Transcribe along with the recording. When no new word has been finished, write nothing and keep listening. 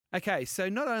Okay, so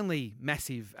not only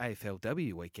massive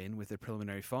AFLW weekend with the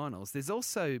preliminary finals, there's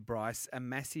also, Bryce, a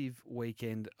massive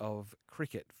weekend of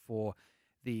cricket for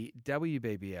the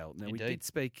WBBL. Now, we Indeed. did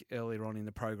speak earlier on in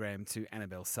the program to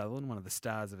Annabelle Sutherland, one of the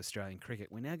stars of Australian cricket.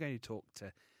 We're now going to talk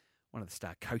to one of the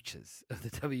star coaches of the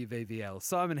WBBL,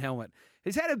 Simon Helmot,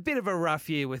 who's had a bit of a rough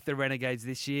year with the Renegades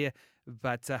this year,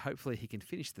 but hopefully he can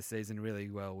finish the season really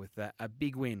well with a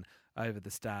big win over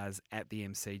the Stars at the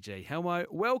MCG. Helmo,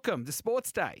 welcome to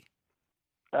Sports Day.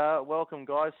 Welcome,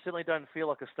 guys. Certainly don't feel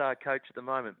like a star coach at the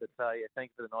moment, but yeah,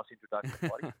 thank you for the nice introduction,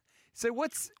 buddy. So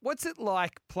what's it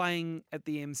like playing at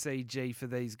the MCG for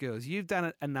these girls? You've done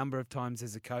it a number of times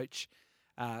as a coach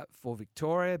for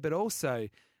Victoria, but also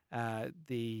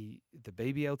the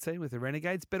BBL team with the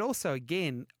Renegades, but also,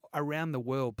 again, around the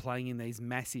world playing in these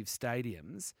massive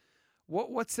stadiums.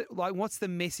 What's it like? What's the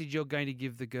message you're going to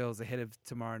give the girls ahead of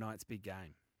tomorrow night's big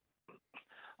game?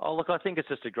 Oh, look, I think it's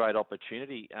just a great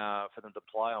opportunity for them to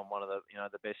play on one of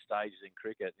the best stages in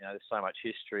cricket. There's so much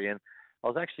history, and I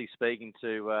was actually speaking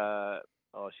to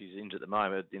she's injured at the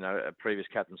moment. A previous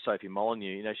captain, Sophie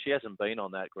Molyneux. She hasn't been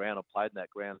on that ground or played in that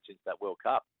ground since that World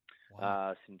Cup.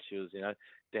 Wow. Since she was,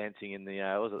 dancing in the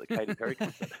was it the Katy Perry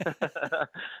concert?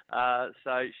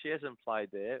 So she hasn't played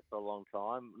there for a long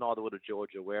time. Neither would have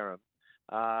Georgia Wareham.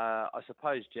 I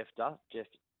suppose Jeff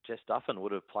Duffin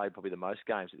would have played probably the most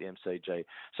games at the MCG.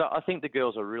 So I think the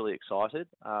girls are really excited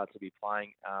to be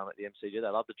playing at the MCG. They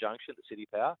love the junction, the City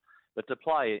Power, but to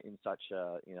play in such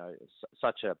a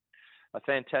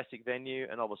fantastic venue,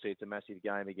 and obviously it's a massive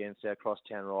game against our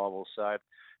crosstown rivals. So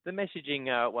the messaging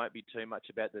won't be too much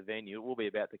about the venue. It will be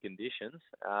about the conditions.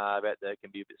 It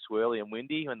can be a bit swirly and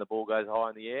windy when the ball goes high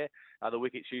in the air. The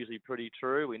wicket's usually pretty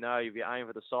true. We know if you aim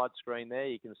for the side screen there,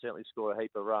 you can certainly score a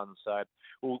heap of runs. So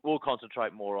we'll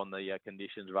concentrate more on the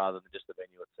conditions rather than just the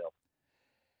venue itself.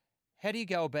 How do you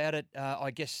go about it?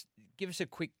 I guess give us a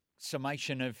quick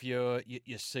summation of your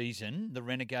season. The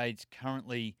Renegades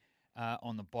currently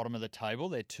on the bottom of the table.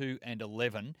 They're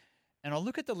 2-11. And I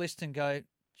look at the list and go,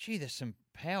 gee, there's some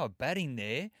power batting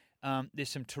there. There's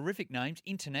some terrific names,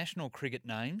 international cricket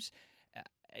names.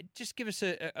 Just give us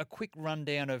a quick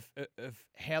rundown of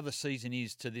how the season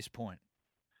is to this point.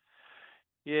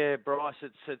 Yeah, Bryce,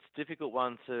 it's a difficult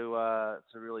one to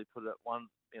really put it one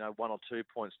or 2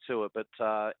 points to it.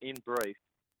 But in brief,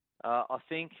 I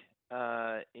think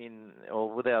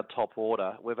with our top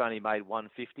order, we've only made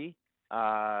 150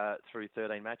 through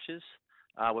 13 matches.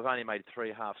 We've only made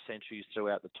 3 half centuries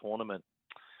throughout the tournament.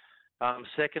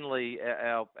 Secondly,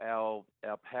 our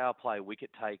power play wicket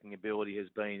taking ability has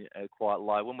been quite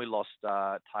low. When we lost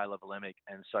Taylor Valemic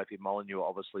and Sophie Molyneux,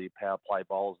 obviously power play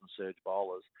bowlers and surge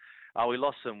bowlers, we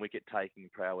lost some wicket taking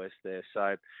prowess there.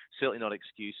 So certainly not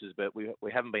excuses, but we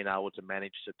haven't been able to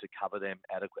manage to cover them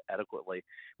adequately.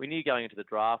 We knew going into the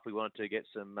draft we wanted to get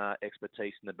some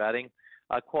expertise in the batting.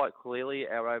 Quite clearly,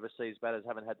 our overseas batters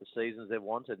haven't had the seasons they've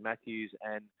wanted. Matthews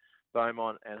and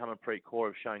Beaumont and Harmanpreet Kaur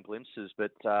have shown glimpses,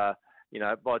 but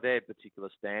by their particular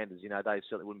standards, they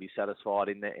certainly wouldn't be satisfied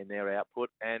in their output.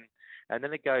 And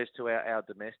then it goes to our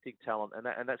domestic talent,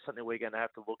 and that's something we're going to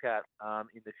have to look at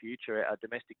in the future. Our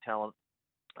domestic talent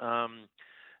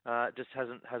just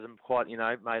hasn't quite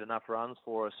made enough runs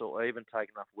for us or even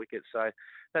taken enough wickets. So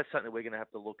that's something we're going to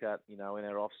have to look at in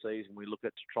our off season. We look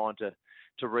at trying to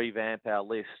revamp our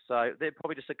list. So they're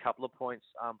probably just a couple of points,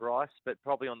 Bryce, but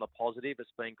probably on the positive, it's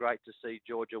been great to see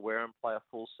Georgia Wareham play a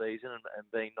full season and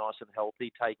being nice and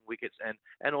healthy, taking wickets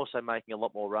and also making a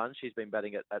lot more runs. She's been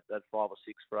batting at 5 or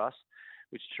 6 for us,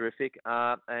 which is terrific.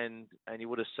 And you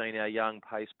would have seen our young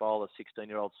pace bowler,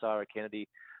 16-year-old Sarah Kennedy,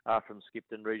 from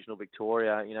Skipton, regional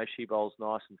Victoria. She bowls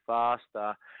nice and fast.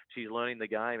 She's learning the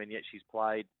game, and yet she's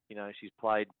played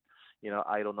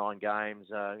 8 or 9 games.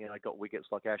 Got wickets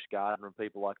like Ash Gardner and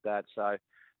people like that. So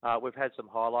we've had some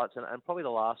highlights, and probably the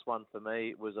last one for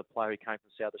me was a player who came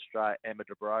from South Australia, Emma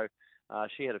Dubrow.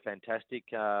 She had a fantastic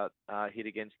hit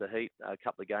against the Heat a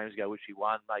couple of games ago, which she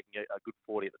won, making a good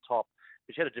 40 at the top.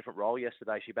 But she had a different role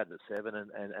yesterday. She batted at 7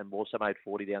 and also made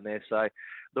 40 down there. So,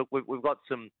 look, we've got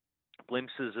some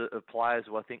glimpses of players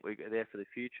who I think we're there for the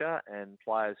future, and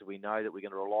players we know that we're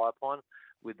going to rely upon.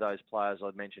 With those players I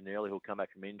mentioned earlier who'll come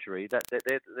back from injury, they're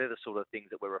the sort of things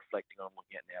that we're reflecting on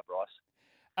looking at now,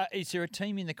 Bryce. Is there a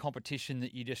team in the competition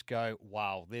that you just go,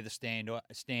 wow, they're the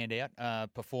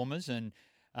standout performers, and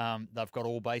they've got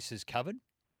all bases covered?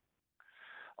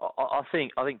 I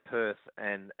think Perth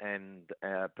and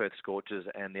Perth Scorchers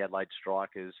and the Adelaide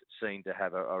Strikers seem to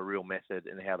have a real method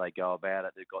in how they go about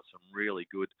it. They've got some really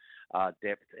good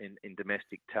depth in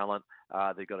domestic talent.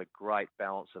 They've got a great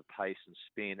balance of pace and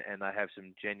spin, and they have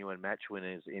some genuine match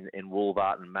winners in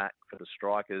Woolvart and Mack for the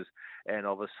Strikers, and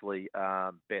obviously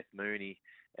Beth Mooney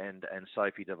and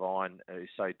Sophie Devine,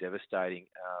 who's so devastating,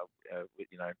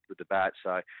 with the bat.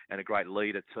 So, and a great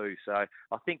leader too. So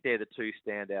I think they're the two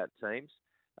standout teams.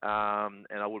 And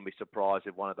I wouldn't be surprised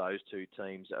if one of those two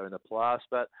teams are in the playoffs.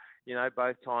 But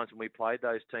both times when we played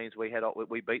those teams, we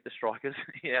beat the Strikers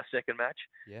in our second match,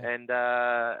 and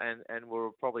we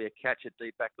were probably a catch at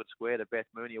deep backward square to Beth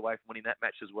Mooney away from winning that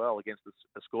match as well against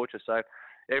the Scorcher. So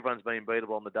everyone's been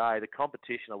beatable on the day. The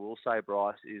competition, I will say,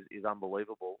 Bryce, is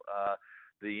unbelievable.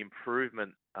 The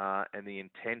improvement and the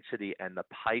intensity and the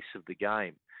pace of the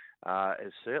game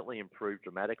has certainly improved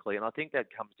dramatically. And I think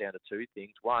that comes down to two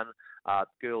things. One,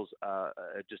 girls are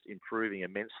just improving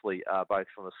immensely, both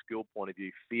from a skill point of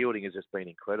view. Fielding has just been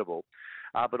incredible.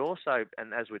 But also,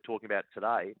 and as we're talking about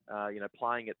today,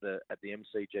 playing at the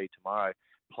MCG tomorrow,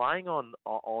 playing on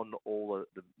all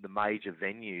the major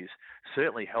venues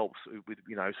certainly helps with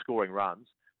scoring runs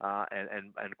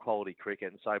and quality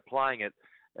cricket. And so playing at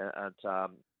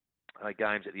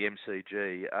games at the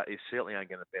MCG is certainly only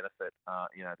going to benefit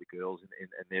the girls and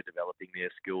they're developing their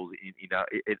skills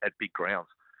at big grounds.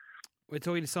 We're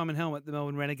talking to Simon Helmot, the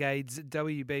Melbourne Renegades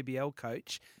WBBL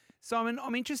coach. Simon,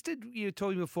 I'm interested. You were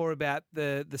talking before about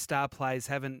the star players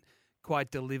haven't quite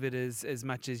delivered as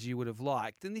much as you would have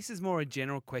liked, and this is more a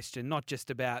general question, not just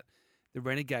about the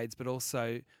Renegades, but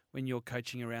also when you're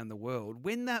coaching around the world.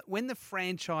 When the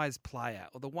franchise player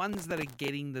or the ones that are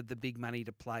getting the big money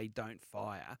to play don't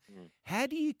fire, how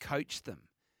do you coach them?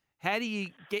 How do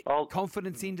you get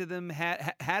confidence into them?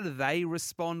 How do they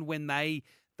respond when they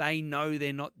know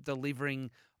they're not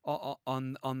delivering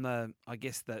on the, I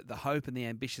guess, the hope and the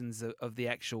ambitions of the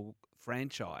actual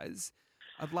franchise?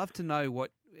 I'd love to know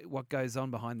what goes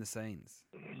on behind the scenes.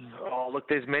 Oh, look,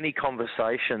 there's many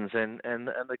conversations, and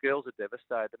the girls are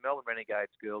devastated. The Melbourne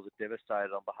Renegades girls are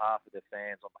devastated on behalf of their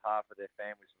fans, on behalf of their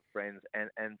families and friends,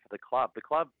 and for the club. The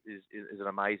club is an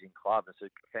amazing club. It's a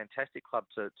fantastic club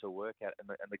to work at, and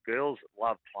the girls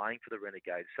love playing for the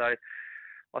Renegades. So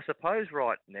I suppose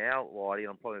right now, Whitey,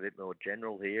 I'm probably a bit more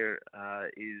general here,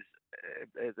 is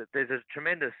that there's a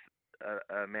tremendous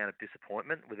amount of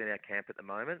disappointment within our camp at the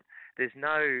moment. There's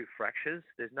no fractures.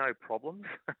 There's no problems.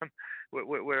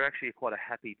 We're actually quite a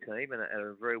happy team and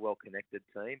a very well-connected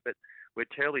team, but we're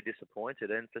terribly disappointed.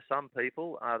 And for some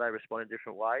people, they respond in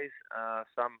different ways.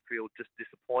 Some feel just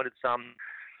disappointed. Some,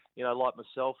 like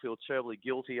myself, feel terribly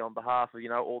guilty on behalf of,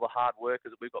 all the hard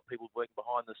workers. We've got people working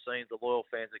behind the scenes, the loyal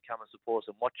fans that come and support us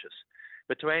and watch us.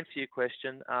 But to answer your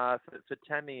question, for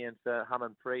Tammy and for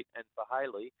Harmanpreet and for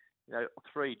Hayley,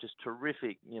 three just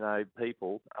terrific,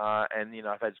 people, and,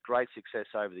 I've had great success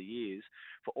over the years.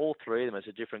 For all three of them, it's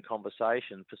a different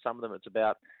conversation. For some of them, it's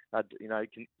about,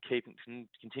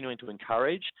 continuing to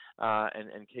encourage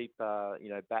and keep,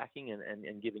 backing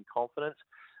and giving confidence.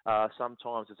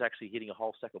 Sometimes it's actually hitting a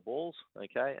whole stack of balls,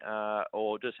 okay,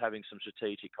 or just having some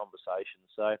strategic conversations.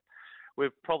 So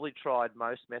we've probably tried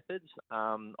most methods.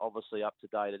 Obviously, up to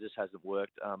date, it just hasn't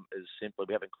worked as simply.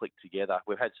 We haven't clicked together.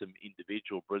 We've had some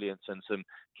individual brilliance and some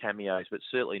cameos, but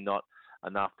certainly not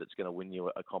enough that's going to win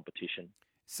you a competition.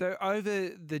 So over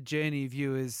the journey of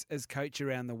you as coach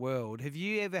around the world, have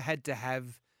you ever had to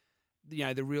have,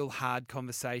 the real hard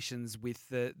conversations with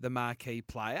the marquee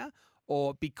player?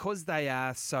 Or because they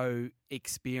are so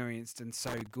experienced and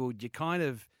so good, you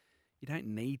don't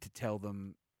need to tell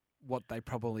them what they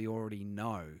probably already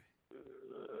know?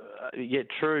 Yeah,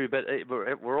 true, but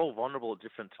we're all vulnerable at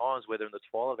different times, whether in the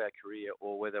twilight of our career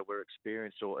or whether we're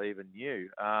experienced or even new.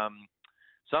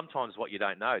 Sometimes what you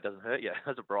don't know doesn't hurt you.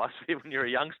 As a Bryce, when you're a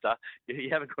youngster, you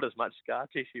haven't got as much scar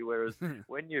tissue. Whereas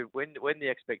when the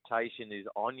expectation is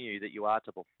on you that you are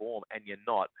to perform and you're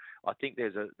not, I think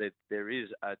there is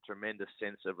a tremendous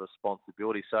sense of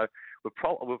responsibility. So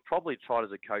we've probably tried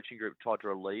as a coaching group to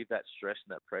relieve that stress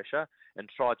and that pressure and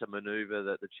tried to manoeuvre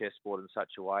the chessboard in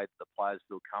such a way that the players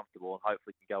feel comfortable and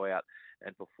hopefully can go out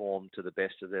and perform to the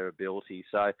best of their ability.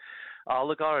 So,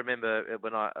 look, I remember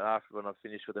when I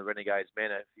finished with the Renegades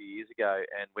men a few years ago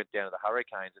and went down to the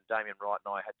Hurricanes, and Damien Wright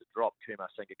and I had to drop Kumar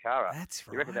Sangakkara. That's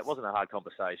right. You reckon that wasn't a hard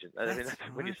conversation? That's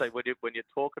right. When right. you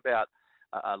talk about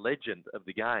a legend of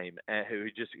the game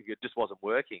who just wasn't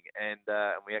working, and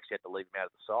we actually had to leave him out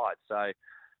of the side. So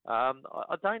I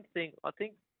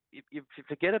think if you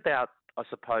forget about, I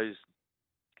suppose,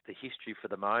 the history for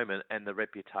the moment and the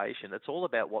reputation. It's all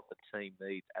about what the team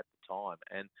needs at the time,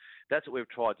 and that's what we've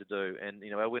tried to do. And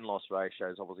our win-loss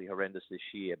ratio is obviously horrendous this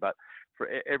year, but for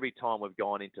every time we've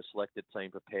gone into selected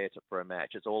team prepared for a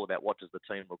match, it's all about what does the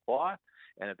team require,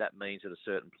 and if that means that a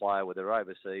certain player, whether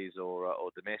overseas or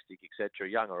domestic, etc.,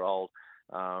 young or old,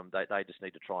 they just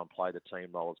need to try and play the team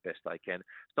role as best they can.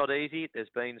 It's not easy. There's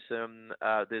been some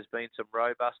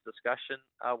robust discussion,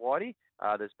 Whitey.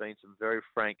 There's been some very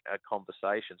frank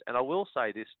conversations, and I will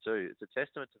say this too: it's a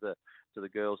testament to the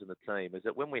girls in the team, is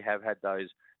that when we have had those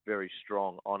very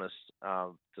strong, honest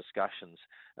discussions,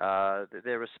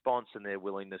 their response and their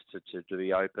willingness to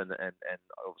be open and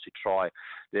obviously try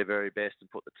their very best and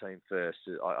put the team first,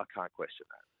 I can't question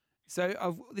that.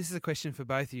 So this is a question for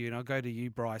both of you, and I'll go to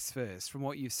you, Bryce, first. From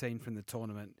what you've seen from the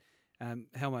tournament,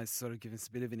 Helmot's sort of given us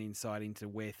a bit of an insight into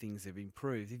where things have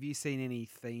improved. Have you seen any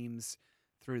themes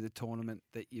through the tournament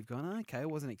that you've gone, okay, I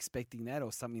wasn't expecting that,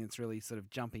 or something that's really sort of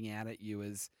jumping out at you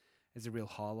as a real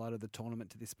highlight of the tournament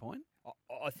to this point?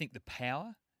 I think the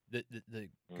power that the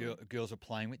girls are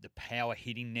playing with, the power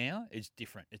hitting now is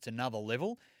different. It's another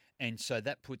level, and so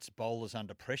that puts bowlers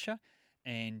under pressure.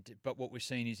 But what we're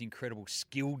seeing is incredible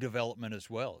skill development as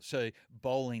well. So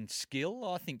bowling skill,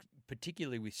 I think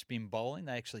particularly with spin bowling,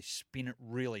 they actually spin it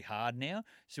really hard now.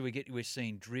 So we're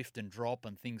seeing drift and drop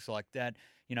and things like that.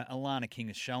 Alana King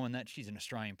has shown that. She's an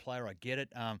Australian player, I get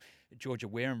it. Georgia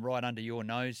Wareham, right under your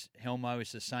nose. Helmo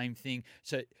is the same thing.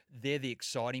 So they're the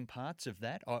exciting parts of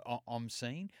that I'm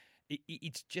seeing.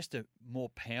 It's just a more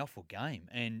powerful game.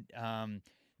 And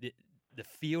the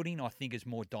fielding, I think, is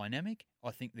more dynamic.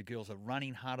 I think the girls are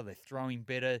running harder. They're throwing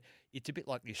better. It's a bit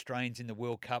like the Australians in the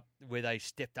World Cup where they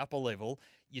stepped up a level.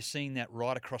 You're seeing that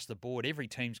right across the board. Every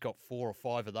team's got 4 or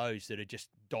 5 of those that are just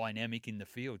dynamic in the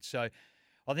field. So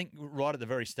I think right at the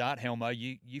very start, Helmo,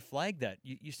 you flagged that.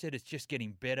 You said it's just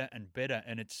getting better and better,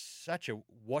 and it's such a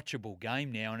watchable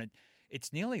game now. And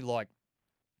it's nearly like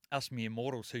us mere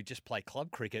mortals who just play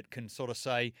club cricket can sort of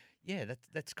say, yeah,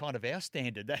 that's kind of our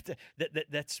standard.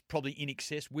 That's probably in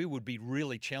excess. We would be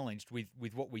really challenged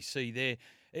with what we see there.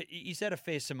 Is that a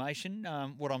fair summation,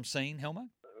 what I'm seeing, Helmo?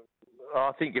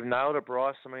 I think you've nailed it,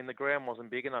 Bryce. I mean, the ground wasn't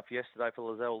big enough yesterday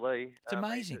for Lizelle Lee. It's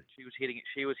amazing. She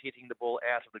was hitting the ball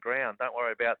out of the ground. Don't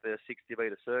worry about the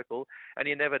 60-metre circle. And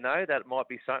you never know, that might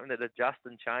be something that adjusts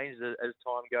and changes as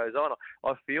time goes on.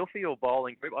 I feel for your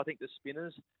bowling group. I think the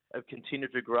spinners have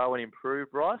continued to grow and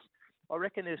improve, Bryce. I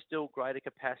reckon there's still greater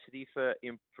capacity for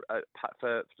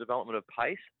development of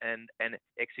pace and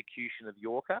execution of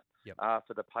Yorker. Yep.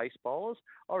 For the pace bowlers.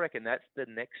 I reckon that's the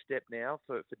next step now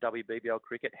for WBBL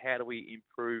cricket. How do we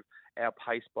improve our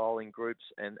pace bowling groups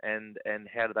and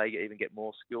how do they even get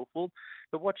more skillful?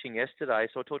 But watching yesterday,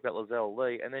 so I talked about Lizelle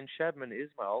Lee and then Shabman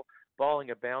Ismail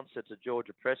bowling a bouncer to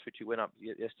Georgia Prestwich, who went up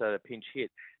yesterday, a pinch hit,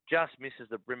 just misses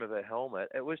the brim of her helmet.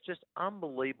 It was just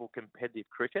unbelievable competitive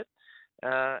cricket.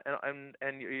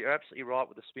 And you're absolutely right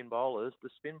with the spin bowlers. The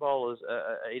spin bowlers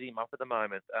are eating them up at the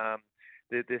moment.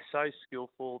 They're so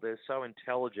skillful, they're so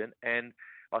intelligent, and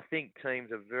I think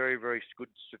teams are very, very good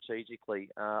strategically.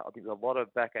 I think there's a lot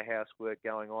of back-of-house work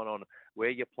going on where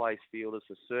you place fielders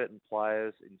for certain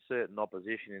players in certain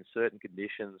opposition, in certain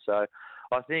conditions. So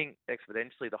I think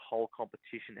exponentially the whole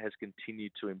competition has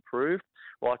continued to improve.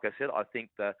 Like I said, I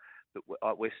think that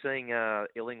we're seeing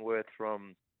Illingworth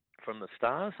from the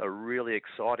Stars, a really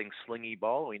exciting slingy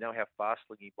bowler. We know how fast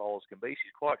slingy bowlers can be.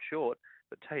 She's quite short,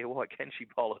 but tell you what, can she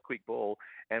bowl a quick ball?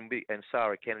 And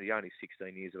Sarah Kennedy, only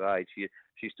 16 years of age,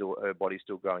 her body's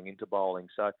still growing into bowling.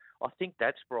 So I think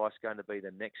that's, Bryce, going to be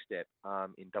the next step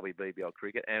in WBBL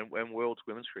cricket and World's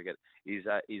Women's Cricket is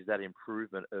that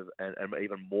improvement of and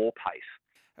even more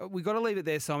pace. We've got to leave it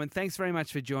there, Simon. Thanks very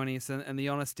much for joining us and the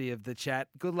honesty of the chat.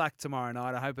 Good luck tomorrow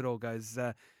night. I hope it all goes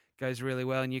really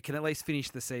well and you can at least finish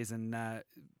the season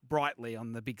brightly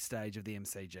on the big stage of the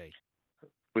MCG.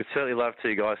 We'd certainly love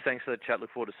to, guys. Thanks for the chat. Look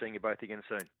forward to seeing you both again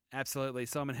soon. Absolutely.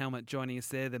 Simon Helmot joining us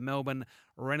there, the Melbourne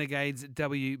Renegades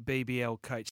WBBL coach.